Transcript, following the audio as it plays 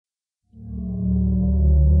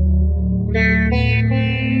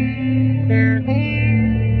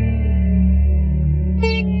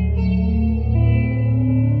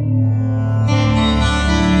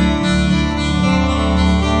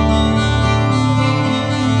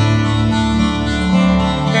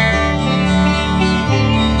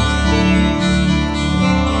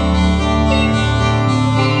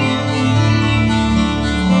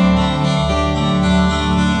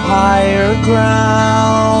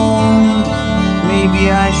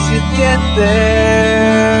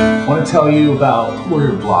there. I want to tell you about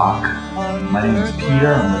Quarter Block. My name is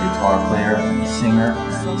Peter. I'm a guitar player and singer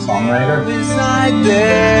and songwriter. Beside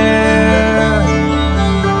there.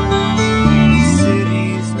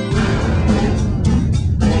 Cities.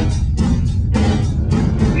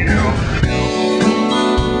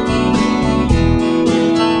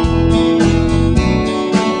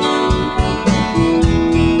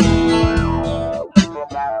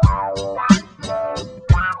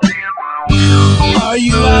 Are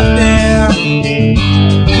you out there?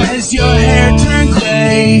 Has your hair turned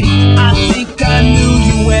gray? I think I knew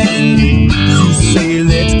you when you say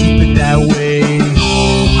let's keep it that way.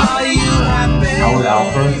 Are you happy? Howard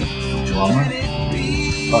Alpert, the drummer.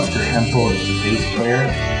 Buster Hempel is the bass player.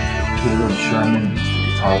 Caleb Sherman is the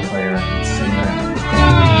guitar player and singer.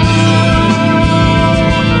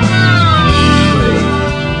 Play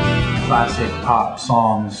classic pop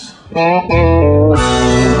songs.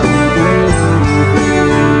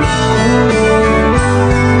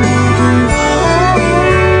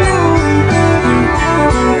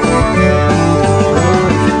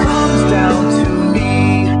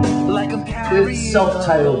 His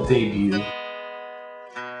self-titled debut.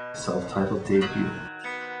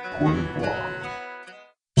 Quarter Block.